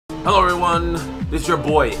Hello everyone, this is your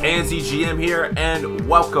boy ANZGM here, and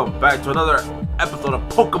welcome back to another episode of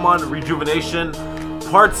Pokemon Rejuvenation,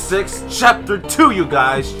 Part 6, Chapter 2, you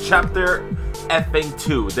guys. Chapter effing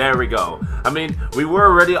 2, there we go. I mean, we were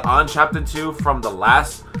already on Chapter 2 from the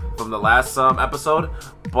last episode,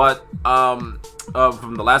 but, from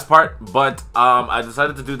the last part, but, I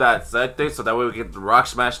decided to do that side thing so that way we get the Rock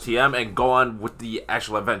Smash TM and go on with the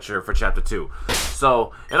actual adventure for Chapter 2.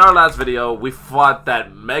 So, in our last video, we fought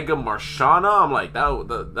that Mega Marshana. I'm like, that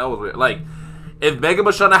was weird. Like, if Mega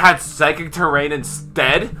Marshana had Psychic Terrain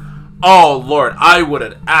instead, oh lord, I would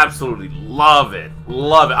have absolutely love it.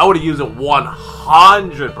 I would have used it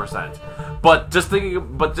 100%. But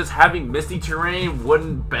just having Misty Terrain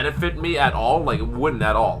wouldn't benefit me at all. Like, it wouldn't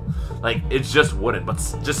at all. Like, it just wouldn't. But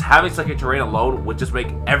just having Psychic Terrain alone would just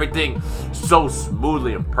make everything so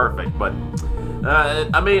smoothly and perfect. But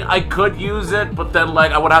I mean, I could use it, but then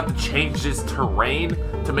like I would have to change this terrain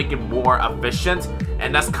to make it more efficient,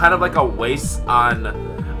 and that's kind of like a waste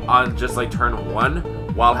on just like turn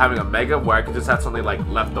 1 while having a Mega, where I could just have something like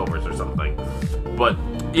leftovers or something. But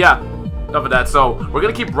yeah, enough of that. So we're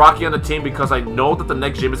gonna keep Rocky on the team because I know that the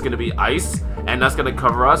next gym is gonna be Ice, and that's gonna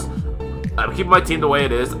cover us. I'm keeping my team the way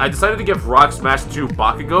it is. I decided to give Rock Smash to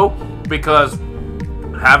Bakugo because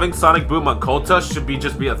having Sonic Boom on Kota should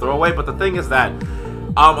just be a throwaway, but the thing is that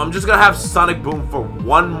I'm just gonna have Sonic Boom for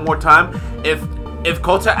one more time. If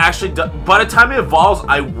Kota actually by the time it evolves,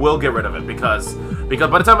 I will get rid of it because by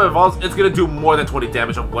the time it evolves, it's gonna do more than 20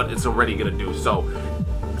 damage of what it's already gonna do. So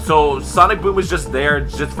Sonic Boom is just there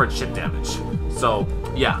just for chip damage. So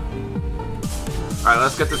yeah. All right,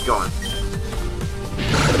 let's get this going.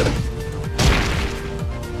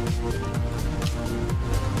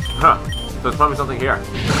 Huh. So there's probably something here.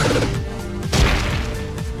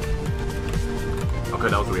 Okay,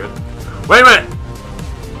 that was weird. Wait a minute!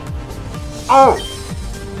 Oh!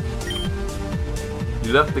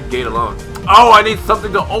 You left the gate alone. Oh, I need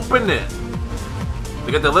something to open it!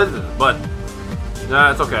 To get the lizard, but... Nah,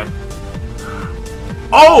 it's okay.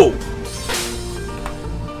 Oh!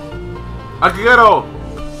 Akigero!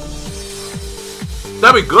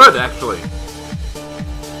 That'd be good, actually.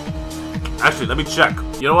 Actually, let me check.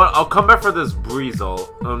 You know what? I'll come back for this Breezel.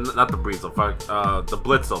 Not the Breezel, fuck. The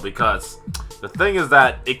Blitzel, because the thing is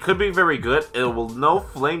that it could be very good. It will no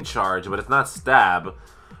Flame Charge, but it's not Stab.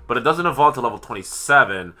 But it doesn't evolve to level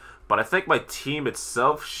 27. But I think my team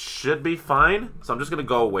itself should be fine. So I'm just going to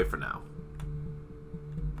go away for now.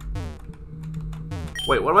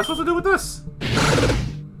 Wait, what am I supposed to do with this?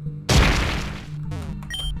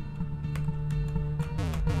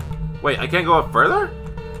 Wait, I can't go up further?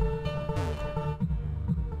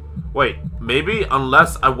 Wait, maybe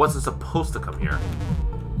unless I wasn't supposed to come here.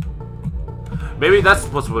 Maybe that's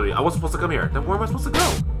supposed to be. I wasn't supposed to come here. Then where am I supposed to go?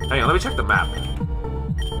 Hang on, let me check the map.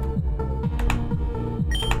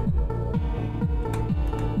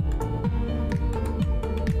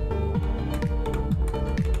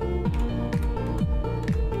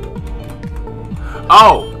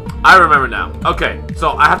 Oh, I remember now. Okay,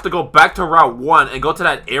 so I have to go back to Route 1 and go to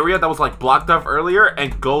that area that was like blocked off earlier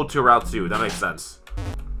and go to Route 2. That makes sense.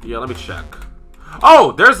 Yeah, let me check.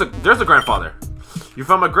 Oh, there's the grandfather. You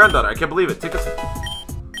found my granddaughter. I can't believe it. Take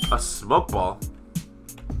a smoke ball.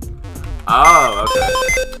 Oh,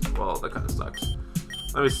 okay. Well, that kind of sucks.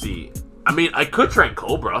 Let me see. I mean, I could train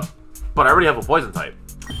Cobra, but I already have a poison type.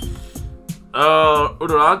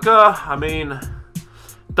 Ururanka. I mean,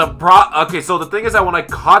 okay. So the thing is that when I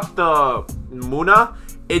caught the Muna,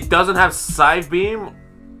 it doesn't have Scythe Beam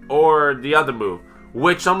or the other move.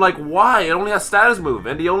 Which I'm like, why? It only has status move,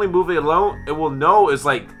 and the only move it will know is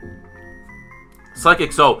like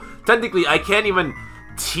Psychic. So technically, I can't even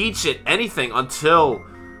teach it anything until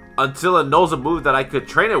it knows a move that I could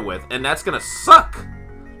train it with, and that's gonna suck.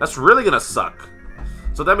 That's really gonna suck.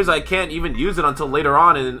 So that means I can't even use it until later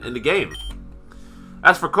on in the game.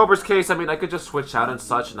 As for Cobra's case, I mean, I could just switch out and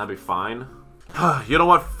such, and that'd be fine. You know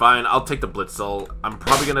what? Fine, I'll take the Blitzel. I'm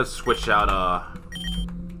probably gonna switch out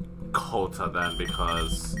Kota then,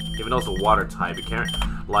 because even though it's a water type, it can't,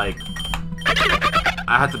 like,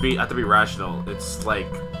 I have to be rational. It's like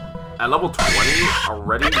at level 20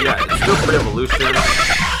 already. Yeah, it's still pre-evolution,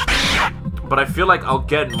 but I feel like I'll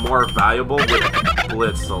get more valuable with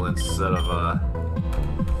Blitzel instead of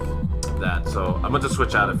that. So I'm going to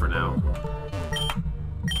switch out it for now.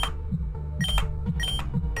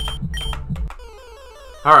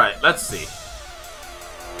 All right, let's see.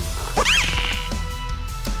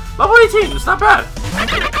 Level 18, it's not bad.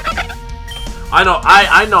 I know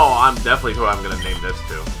I'm definitely who I'm gonna name this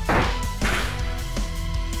to.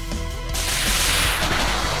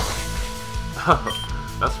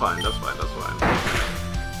 That's fine, that's fine, that's fine.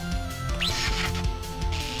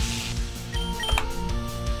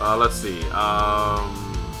 Let's see.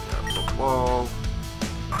 Football.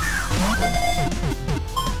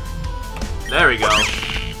 There we go.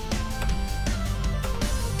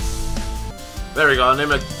 There we go. I'll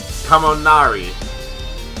name it Kamonari.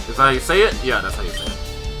 Is that how you say it? Yeah, that's how you say it.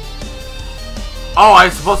 Oh,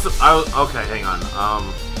 I'm supposed to. Okay, hang on.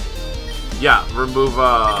 Yeah, remove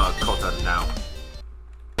Kota now.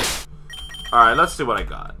 All right, let's see what I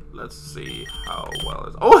got. Let's see how well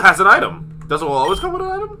is. Oh, it has an item. Does it always come with an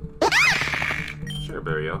item? Sure,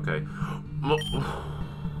 berry. Okay.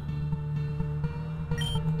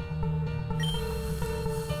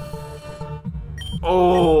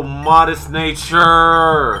 Oh, modest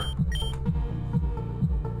nature.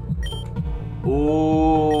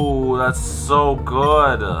 Ooh, that's so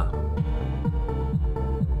good.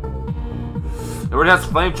 It already has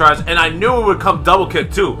flame charge, and I knew it would come double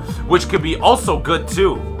kick too, which could be also good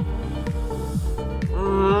too.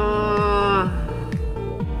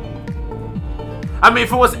 I mean,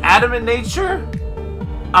 if it was adamant nature,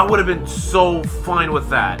 I would have been so fine with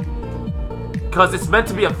that. Because it's meant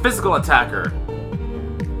to be a physical attacker.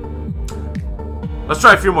 Let's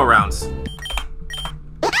try a few more rounds.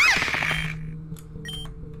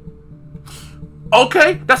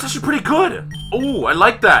 Okay, that's actually pretty good. Ooh, I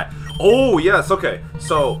like that. Oh, yes, okay.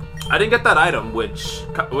 So, I didn't get that item, I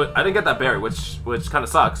didn't get that berry, which kind of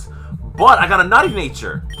sucks. But I got a naughty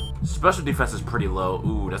nature. Special defense is pretty low.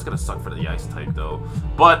 Ooh, that's gonna suck for the ice type though.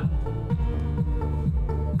 But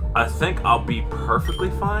I think I'll be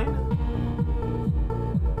perfectly fine.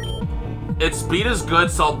 Its speed is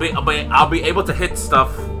good, so I'll be able to hit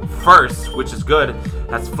stuff first, which is good.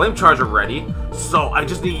 Has flame charge already, so I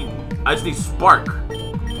just need spark.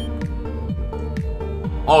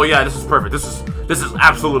 Oh yeah, this is perfect. This is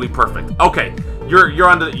absolutely perfect. Okay, you're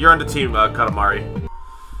on the team, Katamari.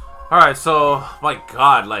 Alright, so, my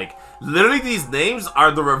god, like, literally these names are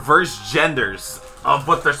the reverse genders of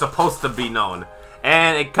what they're supposed to be known.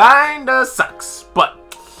 And it kinda sucks, but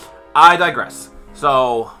I digress.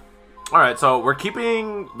 So, alright, so we're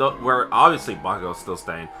obviously Bango's still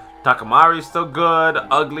staying. Takamari's still good,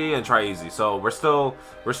 Ugly, and Try Easy. So we're still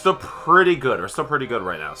pretty good. We're still pretty good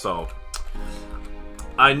right now. So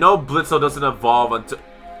I know Blitzo doesn't evolve until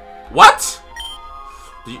what?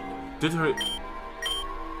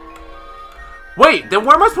 Wait, then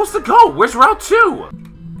where am I supposed to go? Where's Route 2?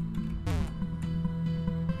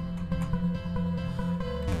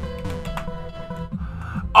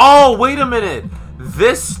 Oh, wait a minute.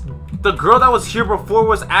 The girl that was here before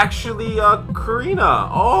was actually Karina.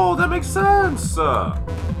 Oh, that makes sense. Okay.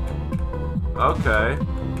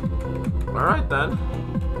 Alright then.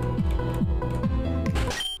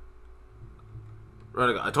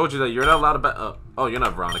 Veronica, I told you that you're not allowed to oh, you're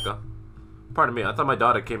not Veronica. Pardon me, I thought my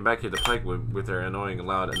daughter came back here to play with her annoying,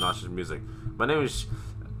 loud, and nauseous music. My name is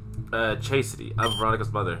Chastity. I'm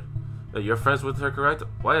Veronica's mother. You're friends with her, correct?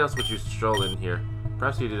 Why else would you stroll in here?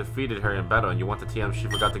 Perhaps you defeated her in battle and you want the TM she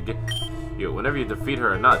forgot to give you. Whenever you defeat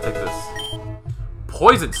her or not, take this.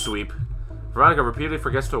 Poison Sweep? Veronica repeatedly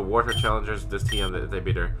forgets to award her challengers this TM if they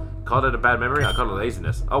beat her. Called it a bad memory? I call it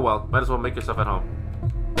laziness. Oh well, might as well make yourself at home.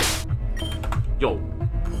 Yo,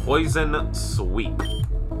 Poison Sweep.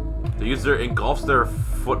 The user engulfs their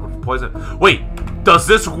foot with poison. Wait, does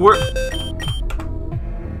this work?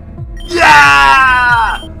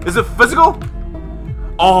 Yeah! Is it physical?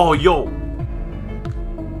 Oh, yo.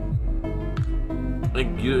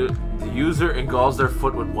 The user engulfs their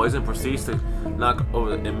foot with poison, proceeds to knock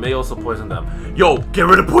over. It may also poison them. Yo, get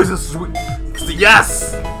rid of Poison Sweep.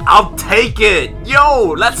 Yes! I'll take it!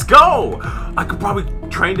 Yo, let's go! I could probably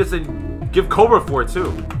train this and give Cobra for it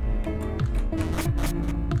too.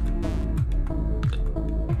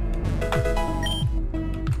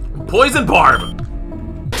 Poison Barb!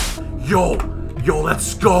 Yo,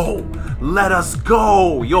 let's go! Let us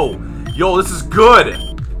go! Yo, this is good!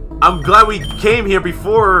 I'm glad we came here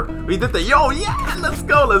before we did that. Yo, yeah! Let's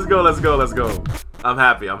go, let's go, let's go, let's go. I'm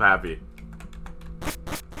happy, I'm happy.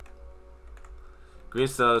 Green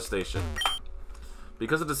Cell Station.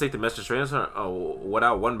 Because of the safety message, trainers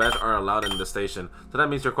without one badge aren't allowed in the station. So that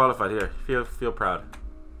means you're qualified here. Feel proud.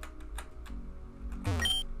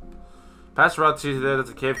 Past route to there's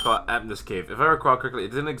a cave called Apnus Cave. If I recall correctly,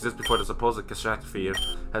 it didn't exist before the supposed catastrophe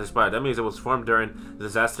has expired. That means it was formed during the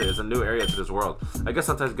disaster. It's a new area to this world. I guess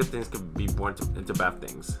sometimes good things can be born into bad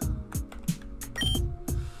things.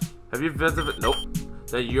 Have you visited? Nope.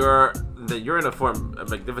 That you're in a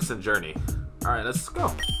magnificent journey. All right, let's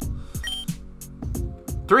go.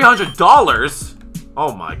 $300?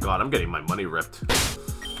 Oh my god, I'm getting my money ripped.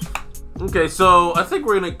 Okay, so I think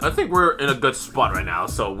we're in a good spot right now,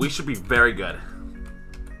 so we should be very good.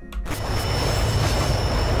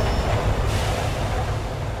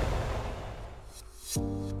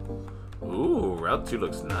 Route 2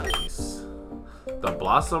 looks nice. The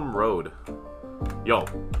Blossom Road. Yo,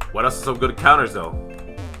 what else is some good counters though?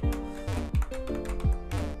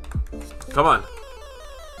 Come on.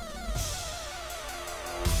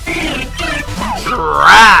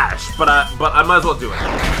 Trash! But I might as well do it.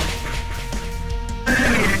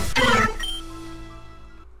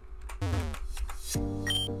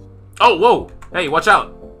 Oh, whoa! Hey, watch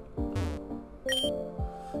out!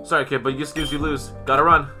 Sorry, kid, but just gives you lose. Gotta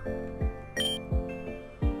run.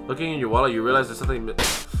 Looking in your wallet, you realize there's something.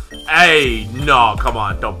 Hey, no, come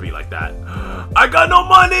on, don't be like that. I got no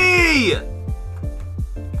money!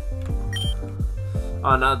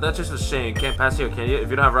 Oh, no, that's just a shame. Can't pass here, can you? If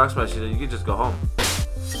you don't have rock smash, you can just go home.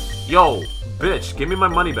 Yo, bitch, give me my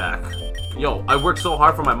money back. Yo, I worked so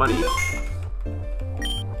hard for my money.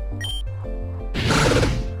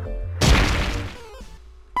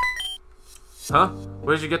 Huh?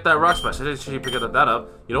 Where did you get that rock smash? I didn't see you pick that up.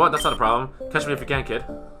 You know what? That's not a problem. Catch me if you can, kid.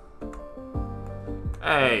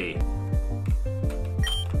 Hey.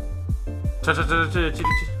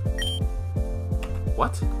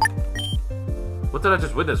 What? What did I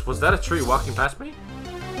just witness? Was that a tree walking past me?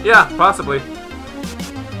 Yeah, possibly.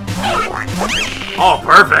 Oh,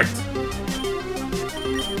 perfect!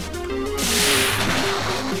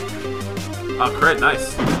 Oh, crit,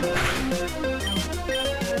 nice.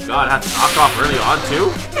 God, I had to knock off early on,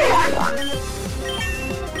 too?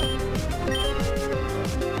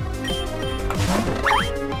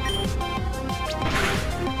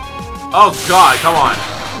 Oh, God, come on.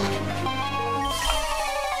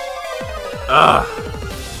 Ugh.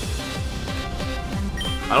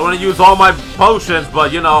 I don't want to use all my potions,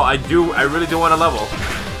 but, you know, I really do want to level.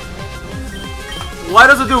 Why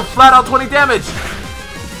does it do flat out 20 damage?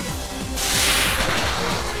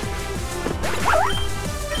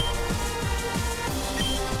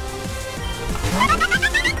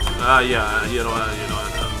 Yeah, you know,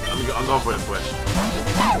 I'm going for the switch.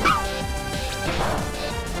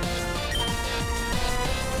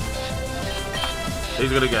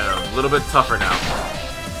 He's gonna get a little bit tougher now.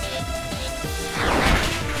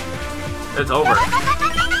 It's over.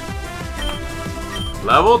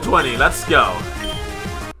 Level 20, let's go.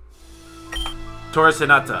 Taurus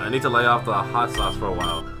Hinata, I need to lay off the hot sauce for a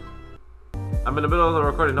while. I'm in the middle of the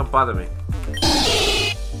recording, don't bother me.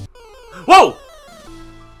 Whoa!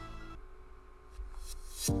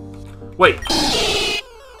 Wait.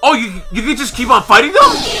 Oh, you can just keep on fighting them?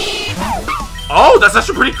 Oh, that's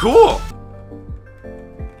actually pretty cool.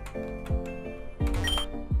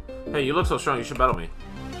 Hey, you look so strong, you should battle me.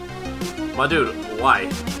 My dude, why?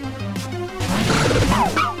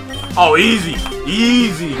 Oh, easy!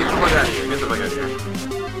 Easy! Get the fuck out of here, get the fuck out of here.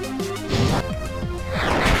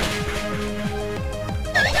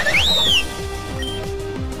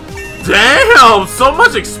 Damn! So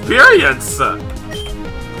much experience!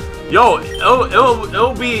 Yo,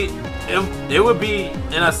 it would be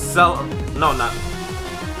in a cell. No, not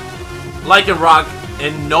like a rock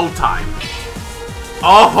in no time.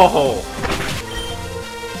 Oh!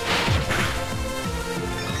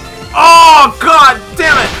 Oh, God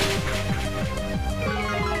damn it!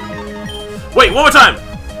 Wait, one more time!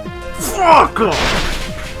 Fuck!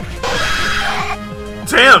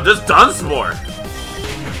 Damn, this does more!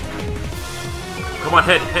 Come on,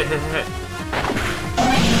 hit.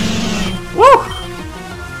 Woo!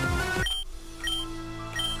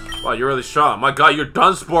 Wow, you're really strong. My God, your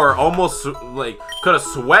Dunsparce almost, like, could have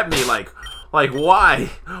swept me, like, why?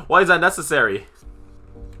 Why is that necessary?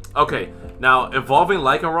 Okay, now, evolving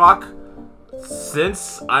Lycanroc,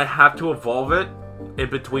 since I have to evolve it in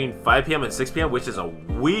between 5 p.m. and 6 p.m., which is a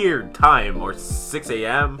weird time, or 6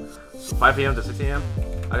 a.m., so 5 p.m. to 6 a.m.,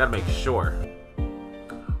 I gotta make sure.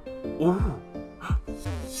 Ooh.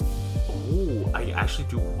 Ooh, I actually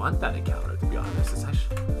do want that encounter, to be honest. It's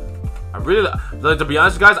actually... I really... to be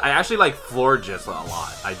honest, guys, I actually like Florges a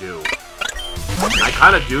lot. I do. I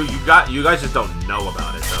kind of do. You guys just don't know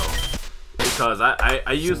about it, though. Because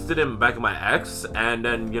I used it back in my X, and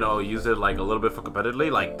then, you know, used it, like, a little bit for competitively.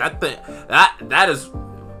 Like, that thing... That is...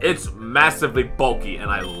 It's massively bulky, and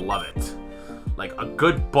I love it. Like, a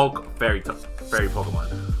good bulk fairy Pokemon.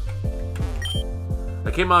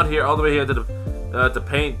 I came out here, all the way here to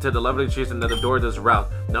paint to the leveling trees and then adore this route.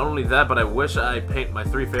 Not only that, but I wish I paint my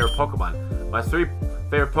 3 favorite Pokemon. My 3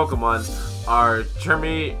 favorite Pokemon are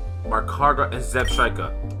Chermy, Markarga, and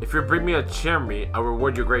Zebstrika. If you bring me a Chermy, I'll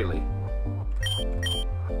reward you greatly.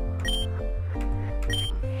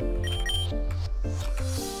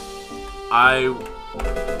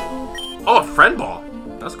 Oh, a friend ball.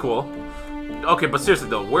 That's cool. Okay, but seriously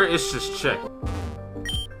though, where is this chick?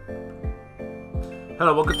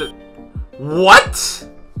 Hello, welcome to... What?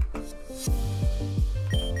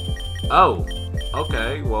 Oh,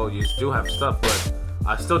 okay. Well, you do have stuff, but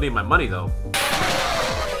I still need my money, though.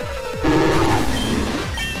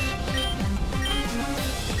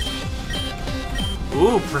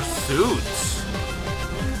 Ooh, pursuits.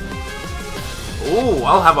 Ooh,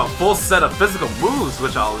 I'll have a full set of physical moves,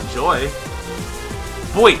 which I'll enjoy.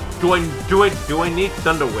 Boy, do I need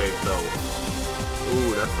Thunder Wave though?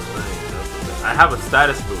 Ooh, that's the thing. That's the thing. I have a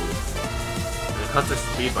status move. It cuts their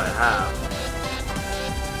speed by half.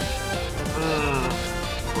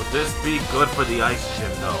 Would this be good for the ice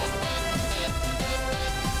gym though?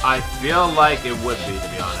 I feel like it would be, to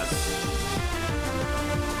be honest.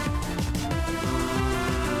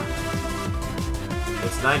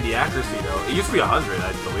 It's 90 accuracy though. It used to be 100,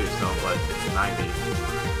 I believe so, but it's 90.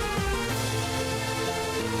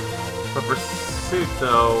 For pursuit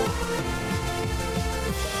though,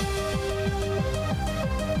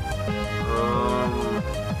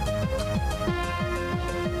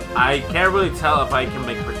 I can't really tell if I can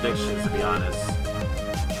make predictions, to be honest.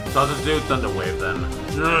 So I'll just do Thunder Wave then.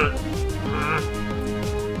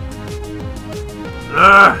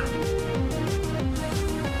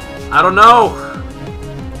 I don't know.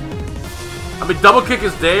 I mean, double kick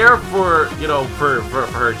is there for, you know, for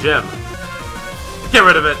her gym. Get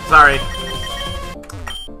rid of it, sorry.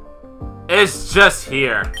 It's just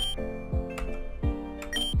here.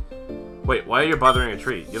 Wait, why are you bothering a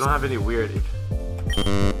tree? You don't have any weird...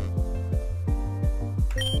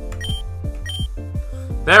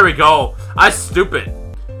 There we go. I'm stupid.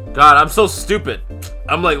 God, I'm so stupid.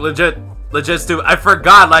 I'm like legit stupid. I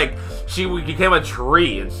forgot, like, she became a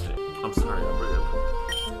tree and shit. I'm sorry,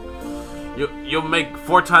 You'll make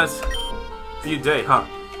 4 times for you day, huh?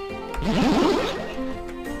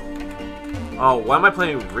 Oh, why am I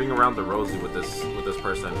playing Ring Around the Rosie with this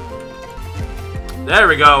person? There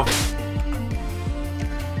we go.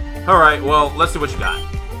 All right, well, let's see what you got.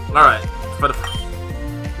 All right,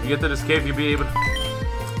 if you get to this cave, you'll be able to...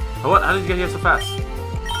 What? How did you get here so fast?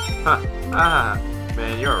 Huh? Ah,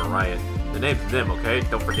 man, you're a riot. The name's Nim, okay?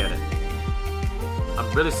 Don't forget it. I'm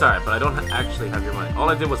really sorry, but I don't actually have your money. All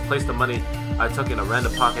I did was place the money I took in a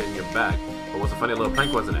random pocket in your bag. But it was a funny little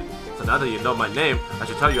prank, wasn't it? So now that you know my name, I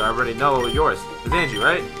should tell you I already know yours. It's Angie,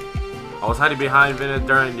 right? I was hiding behind Vinny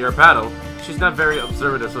during your battle. She's not very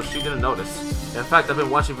observant, so she didn't notice. In fact, I've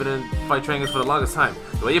been watching Vinny fight trainers for the longest time.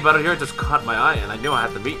 The way you battled here just caught my eye, and I knew I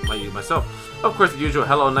had to meet myself. Of course, the usual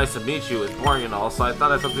hello, nice to meet you is boring and all, so I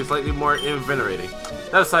thought I'd something slightly more invigorating.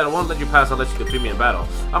 That aside, I won't let you pass unless you defeat me in battle.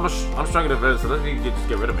 I'm stronger than Vinny, so let me just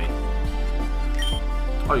get rid of me.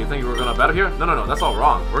 Oh, you think we're gonna battle here? No, that's all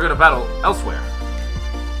wrong. We're gonna battle elsewhere.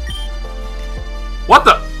 What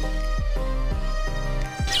the?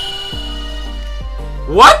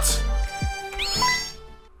 What?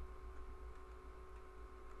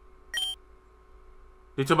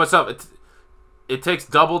 You told myself, it takes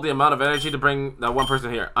double the amount of energy to bring that one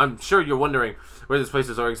person here. I'm sure you're wondering where this place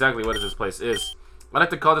is or exactly what this place is. I like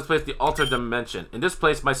to call this place the Altered Dimension. In this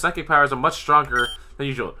place, my psychic powers are much stronger than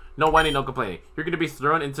usual. No whining, no complaining. You're going to be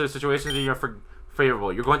thrown into situations that you're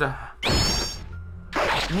favorable. You're going to...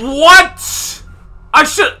 What? I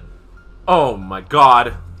should... Oh my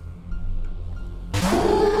god.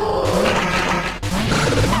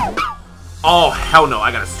 Oh, hell no.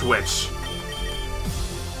 I gotta switch.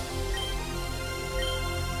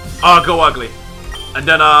 Go ugly. And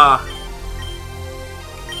then, are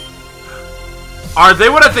they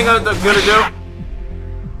what I think I'm gonna do?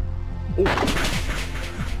 Ooh.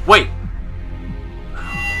 Wait.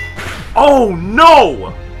 Oh,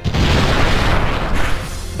 no!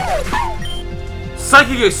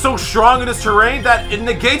 Psychic is so strong in this terrain that it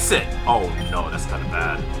negates it. Oh, no, that's kind of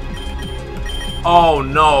bad. Oh,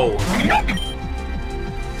 no.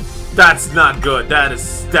 That's not good. That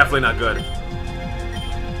is definitely not good.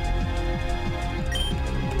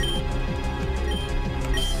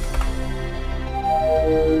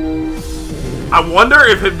 I wonder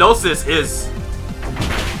if hypnosis is...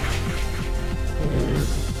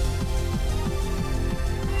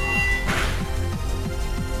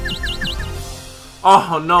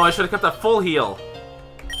 Oh no, I should have kept that full heal.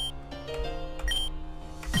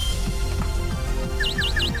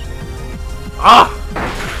 Ah!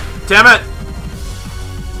 Damn it!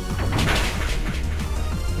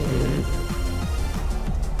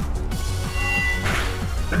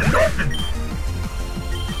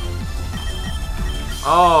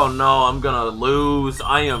 Oh no, I'm gonna lose.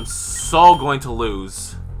 I am so going to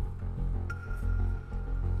lose.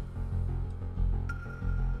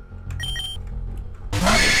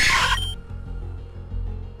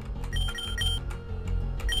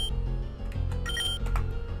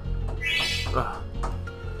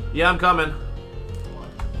 Yeah, I'm coming.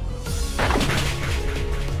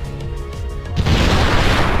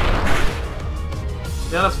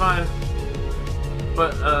 Yeah, that's fine.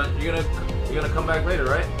 But you're gonna come back later,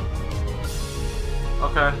 right?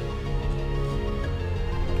 Okay.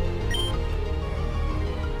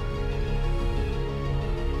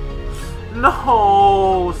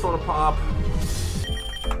 No, soda pop.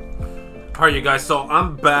 Alright, you guys, so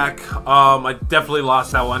I'm back. I definitely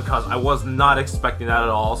lost that one because I was not expecting that at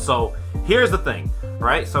all. So here's the thing,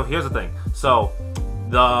 right? So here's the thing. So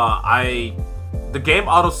the game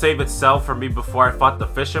autosaved itself for me before I fought the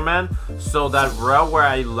fisherman. So that route where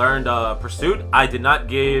I learned Pursuit, I did not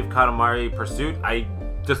give Katamari Pursuit. I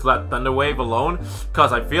just let Thunder Wave alone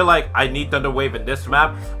because I feel like I need Thunder Wave in this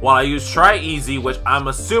map while I use Try Easy, which I'm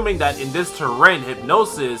assuming that in this terrain,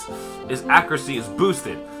 Hypnosis is accuracy is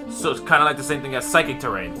boosted. So it's kind of like the same thing as Psychic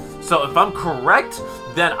terrain. So if I'm correct,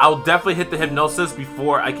 then I'll definitely hit the Hypnosis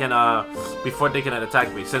before I can before they can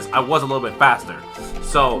attack me, since I was a little bit faster.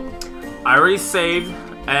 So I already saved,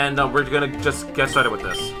 and we're gonna just get started with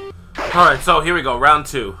this. Alright, so here we go, round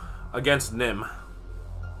 2 against Nim.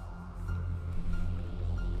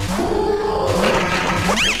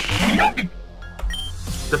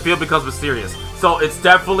 The field becomes mysterious. So it's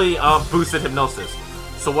definitely boosted Hypnosis.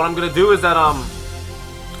 So what I'm gonna do is that I'm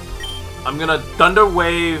gonna Thunder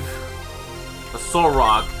Wave the Soul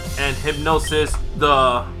Rock and Hypnosis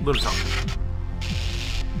the Lunatone.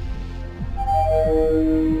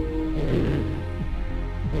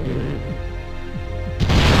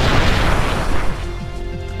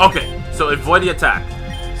 Okay, so avoid the attack.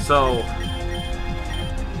 So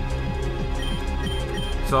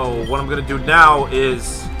what I'm gonna do now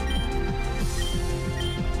is,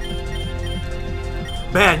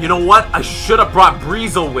 man, you know what? I should have brought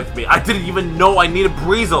Breezel with me. I didn't even know I needed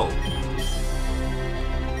Breezel.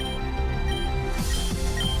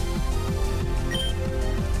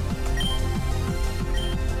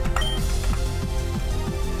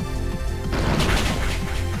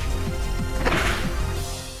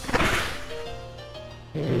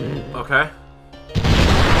 Okay.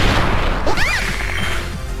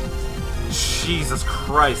 Jesus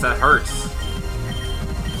Christ, that hurts.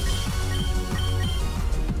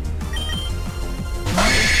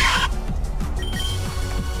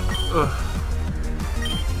 Ugh.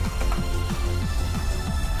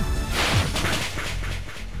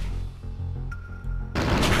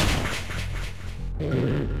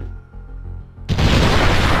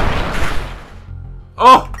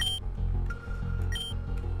 Oh!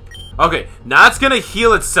 Okay, now it's gonna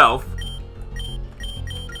heal itself.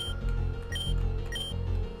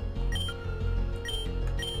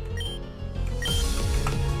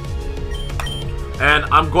 And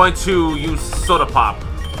I'm going to use Soda Pop.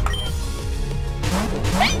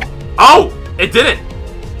 Oh! It didn't!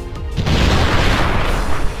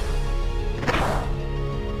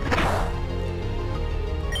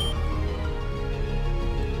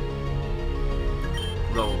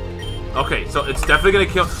 No. Okay, so it's definitely gonna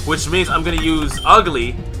kill, which means I'm gonna use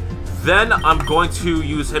Ugly. Then I'm going to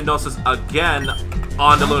use Hypnosis again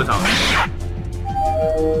on the Lunatone.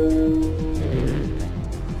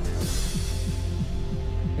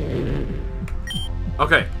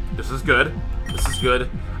 Okay, this is good. This is good.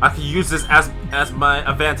 I can use this as my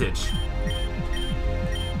advantage.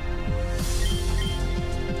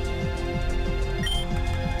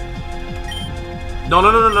 No.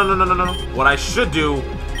 What I should do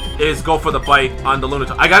is go for the bite on the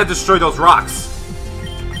Lunatone. I gotta destroy those rocks.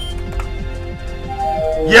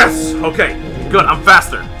 Yes! Okay, good. I'm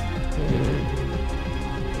faster.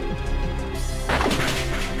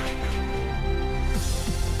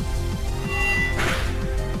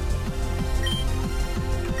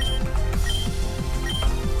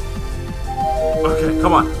 Okay,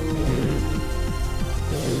 come on.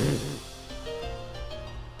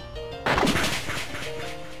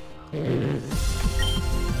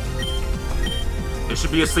 It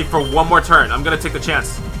should be asleep for one more turn. I'm gonna take the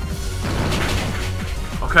chance.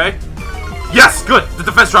 Okay. Yes, good. The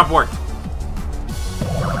defense drop worked.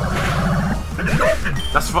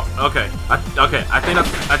 That's fine. Okay. Okay. I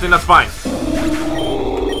think that's fine.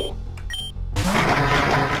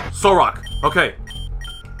 Soul Rock. Okay.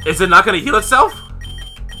 Is it not gonna heal itself?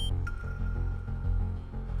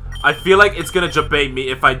 I feel like it's gonna jabait me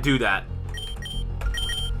if I do that.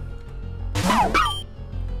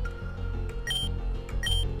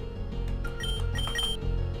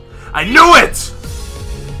 I knew it!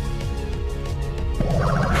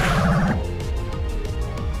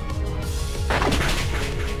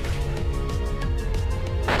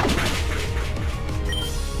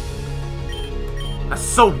 That's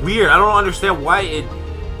so weird. I don't understand why it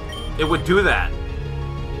would do that.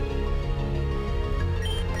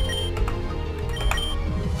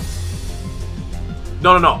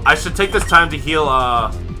 No. I should take this time to heal,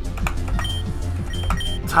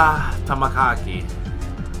 Tamakaki.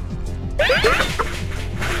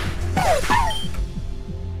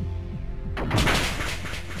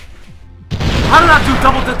 How did I do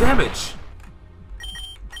double the damage?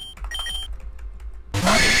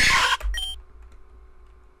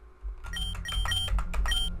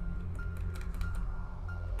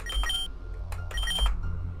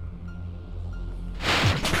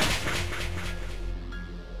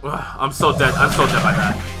 I'm so dead. I'm so dead by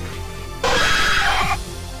that.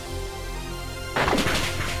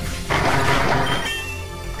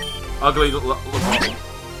 Ugly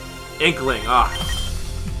inkling. Ah.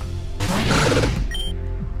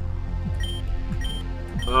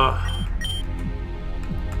 Ugh.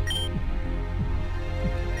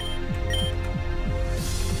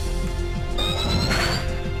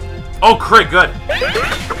 Oh, crit, good.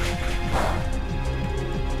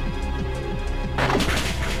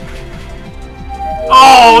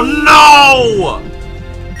 Oh no!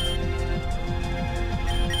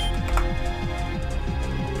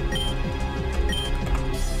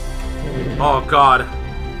 Oh god.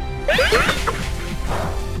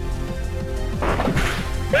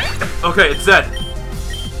 Okay, it's dead.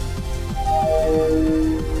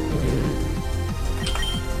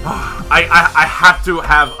 I have to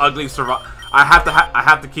have Ugly survive. I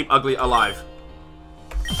have to keep Ugly alive.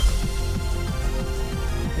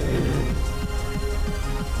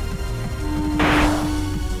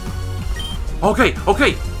 Okay,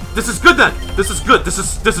 okay. This is good then. This is good. This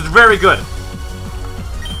is very good.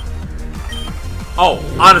 Oh,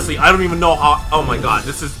 honestly, I don't even know how. Oh my god,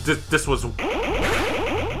 this was.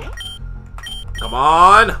 Come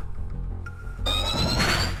on.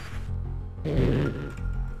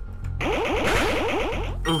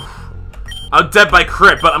 Oof. I'm dead by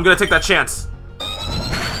crit, but I'm gonna take that chance.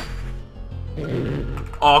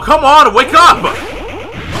 Oh, come on, wake up!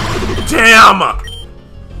 Damn!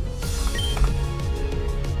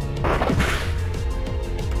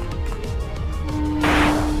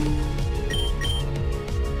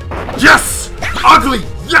 Yes! Ugly!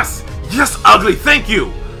 Yes! Yes, Ugly! Thank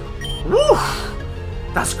you! Woo!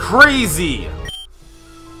 That's crazy!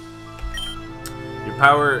 Your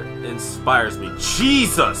power inspires me.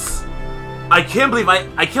 Jesus! I can't believe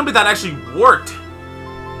that actually worked!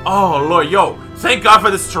 Oh, Lord, yo! Thank God for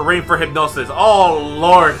this terrain for hypnosis. Oh,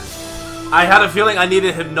 Lord! I had a feeling I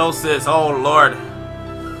needed hypnosis. Oh, Lord.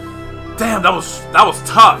 Damn, that was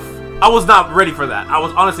tough. I was not ready for that. I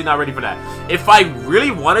was honestly not ready for that. If I really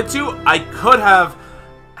wanted to, I could have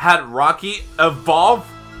had Rocky evolve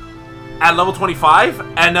at level 25,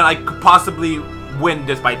 and then I could possibly win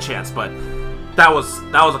this by chance, but that was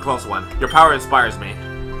a close one. Your power inspires me.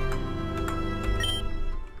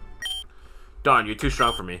 Darn, you're too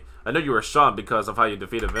strong for me. I know you were strong because of how you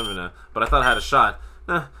defeated Vimina, but I thought I had a shot.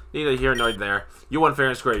 Neither here nor there. You won fair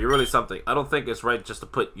and square. You're really something. I don't think it's right just to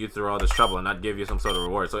put you through all this trouble and not give you some sort of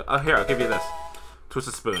reward. So, here, I'll give you this.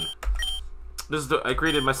 Twisted Spoon. This is I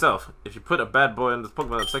created myself. If you put a bad boy on this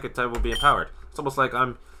Pokemon, the second type will be empowered. It's almost like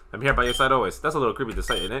I'm here by your side always. That's a little creepy to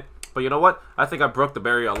say, isn't it? But you know what? I think I broke the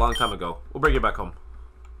barrier a long time ago. We'll bring you back home.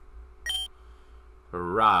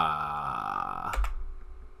 Hurrah.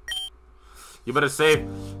 You better save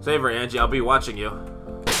her, Angie. I'll be watching you.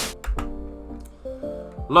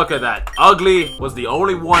 Look at that. Ugly was the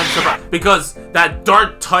only one survived. Because that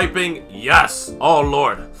dark typing, yes. Oh,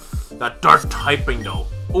 Lord. That dark typing, though.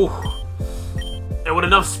 Ooh. And with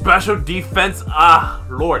enough special defense. Ah,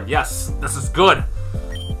 Lord, yes. This is good.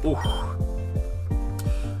 Ooh.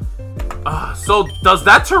 So, does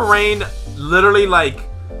that terrain literally, like,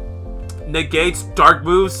 negates dark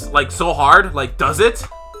moves, like, so hard? Like, does it?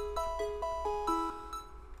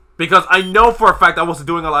 Because I know for a fact I wasn't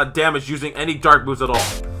doing a lot of damage using any dark moves at all.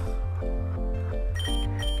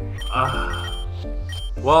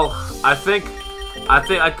 Well, I think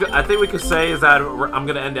we could say is that I'm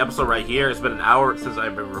gonna end the episode right here. It's been an hour since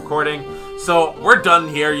I've been recording, so we're done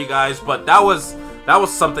here, you guys. But that was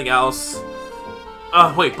something else.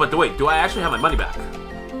 Wait, do I actually have my money back?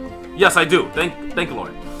 Yes, I do. Thank you,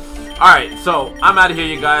 Lord. Alright, so I'm out of here,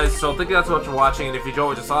 you guys. So thank you guys so much for watching. And if you enjoyed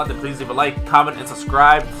what you saw, then please leave a like, comment, and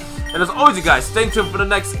subscribe. And as always, you guys, stay tuned for the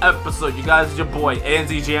next episode. You guys, it's your boy,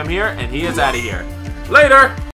 ANZGM here, and he is out of here. Later!